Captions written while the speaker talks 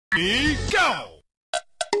Go!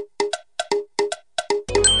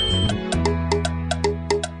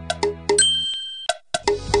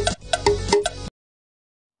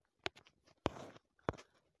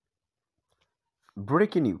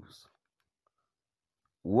 Breaking news.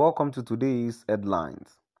 Welcome to today's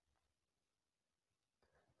headlines.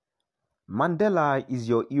 Mandela is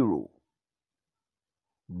your hero,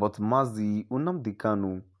 but Mazi Nnamdi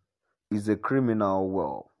Kanu is a criminal.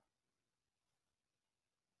 Well,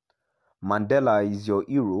 Mandela is your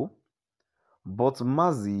hero, but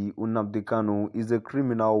Mazi Nnamdi Kanu is a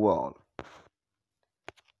criminal. Well,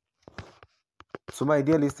 so my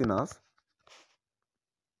dear listeners,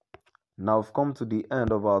 now we've come to the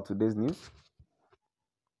end of our today's news.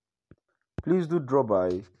 Please do drop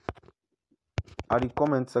by at the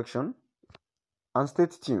comment section and stay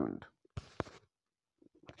tuned.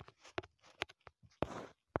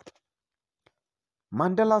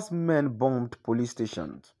 Mandela's men bombed police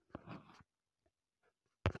stations.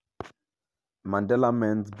 Mandela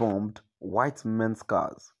men bombed white men's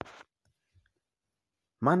cars.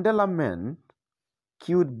 Mandela men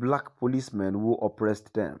killed black policemen who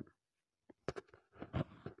oppressed them.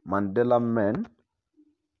 Mandela men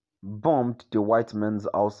bombed the white men's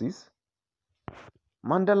houses.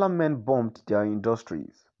 Mandela men bombed their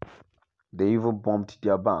industries. They even bombed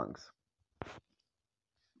their banks.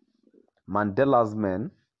 Mandela's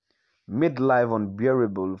men made life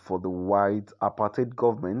unbearable for the white apartheid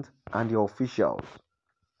government and the officials.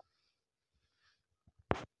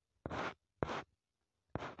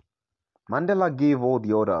 Mandela gave all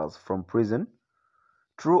the orders from prison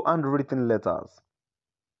through handwritten letters.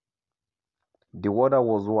 The warder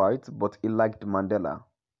was white, but he liked Mandela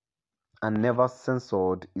and never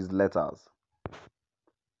censored his letters.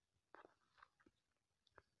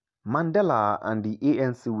 Mandela and the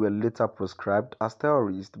ANC were later proscribed as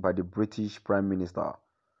terrorists by the British Prime Minister,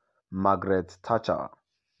 Margaret Thatcher.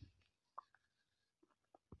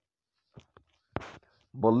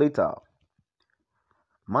 But later,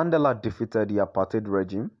 Mandela defeated the apartheid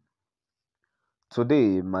regime.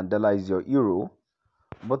 Today, Mandela is your hero,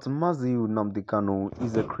 but Mazi Nnamdi Kanu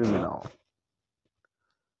is a criminal.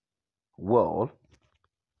 Well,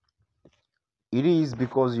 it is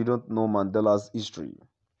because you don't know Mandela's history,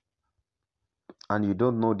 and you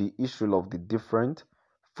don't know the history of the different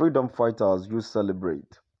freedom fighters you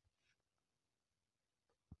celebrate.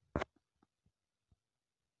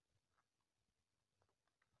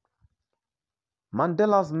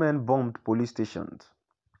 Mandela's men bombed police stations.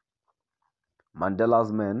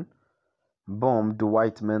 Mandela's men bombed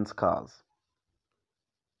white men's cars.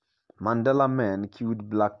 Mandela men killed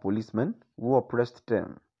black policemen who oppressed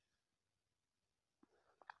them.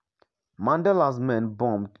 Mandela's men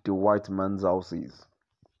bombed the white men's houses.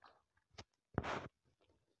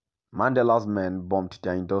 Mandela's men bombed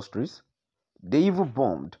their industries. They even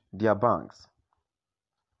bombed their banks.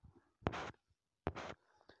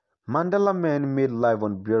 Mandela men made life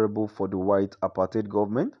unbearable for the white apartheid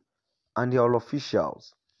government and their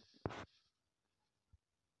officials.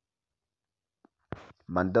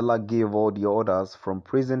 Mandela gave all the orders from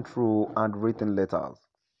prison through handwritten letters.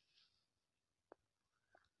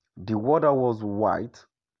 The warder was white,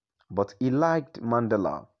 but he liked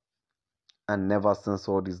Mandela and never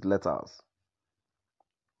censored his letters.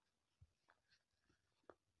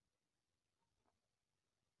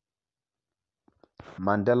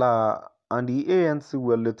 Mandela and the ANC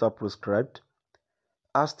were later proscribed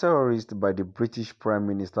as terrorists by the British Prime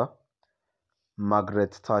Minister,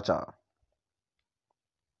 Margaret Thatcher.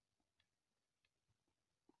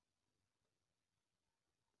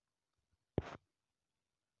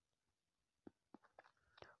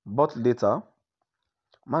 But later,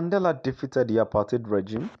 Mandela defeated the apartheid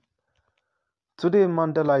regime. Today,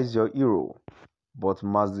 Mandela is your hero, but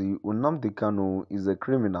Mazi Nnamdi Kanu is a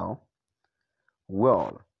criminal.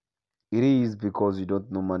 Well, it is because you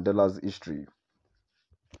don't know Mandela's history.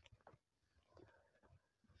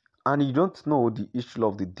 And you don't know the history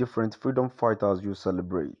of the different freedom fighters you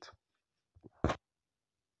celebrate.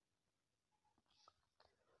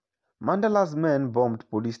 Mandela's men bombed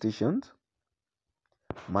police stations.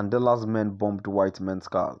 Mandela's men bombed white men's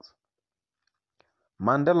cars.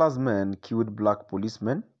 Mandela's men killed black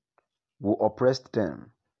policemen who oppressed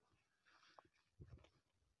them.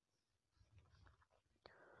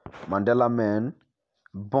 Mandela men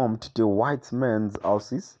bombed the white men's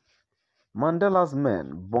houses. Mandela's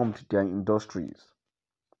men bombed their industries.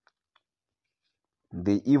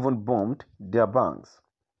 They even bombed their banks.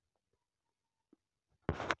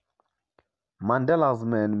 Mandela's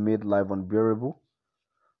men made life unbearable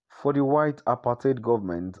for the white apartheid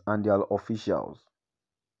government and their officials.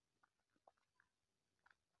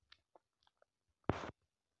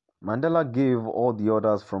 Mandela gave all the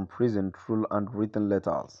others from prison through handwritten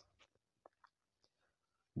letters.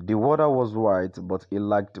 The water was white, but he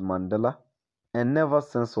liked Mandela and never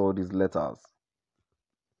censored his letters.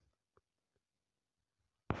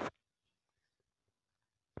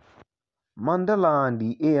 Mandela and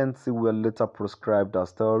the ANC were later proscribed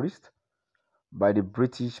as terrorists by the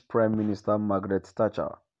British Prime Minister Margaret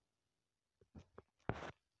Thatcher.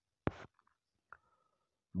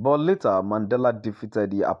 But later, Mandela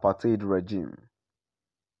defeated the apartheid regime.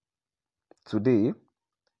 Today,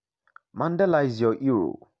 Mandela is your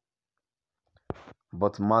hero.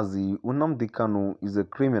 But Mazi, Nnamdi Kanu is a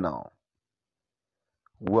criminal.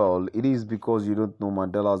 Well, it is because you don't know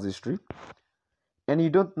Mandela's history, and you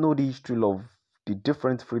don't know the history of the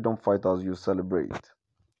different freedom fighters you celebrate.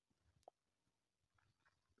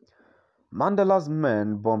 Mandela's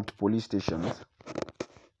men bombed police stations.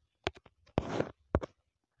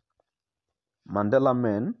 Mandela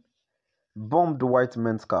men bombed white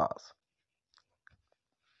men's cars.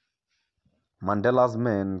 Mandela's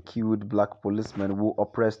men killed black policemen who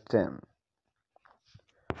oppressed them.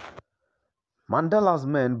 Mandela's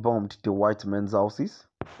men bombed the white men's houses.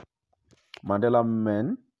 Mandela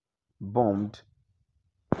men bombed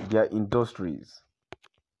their industries.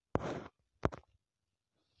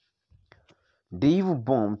 They even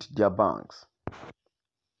bombed their banks.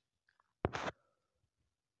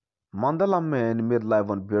 Mandela men made life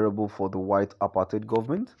unbearable for the white apartheid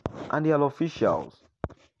government and their officials.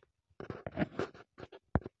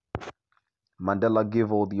 Mandela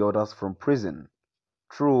gave all the others from prison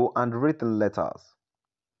through handwritten letters.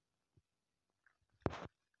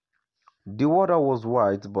 The water was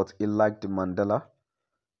white, but he liked Mandela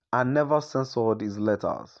and never censored his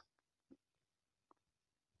letters.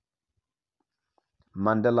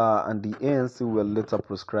 Mandela and the ANC were later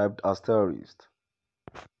proscribed as terrorists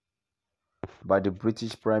by the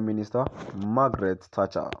British Prime Minister Margaret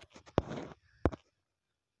Thatcher.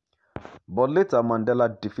 But later,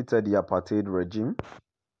 Mandela defeated the apartheid regime.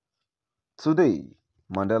 Today,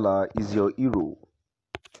 Mandela is your hero.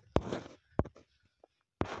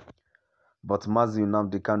 But Mazi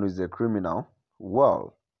Nnamdi Kanu is a criminal.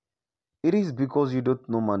 Well, it is because you don't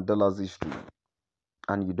know Mandela's history,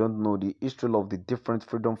 and you don't know the history of the different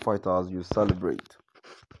freedom fighters you celebrate.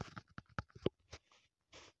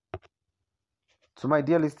 To my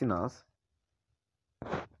dear listeners,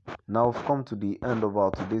 now we've come to the end of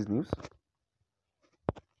our today's news.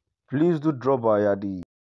 Please do drop by at the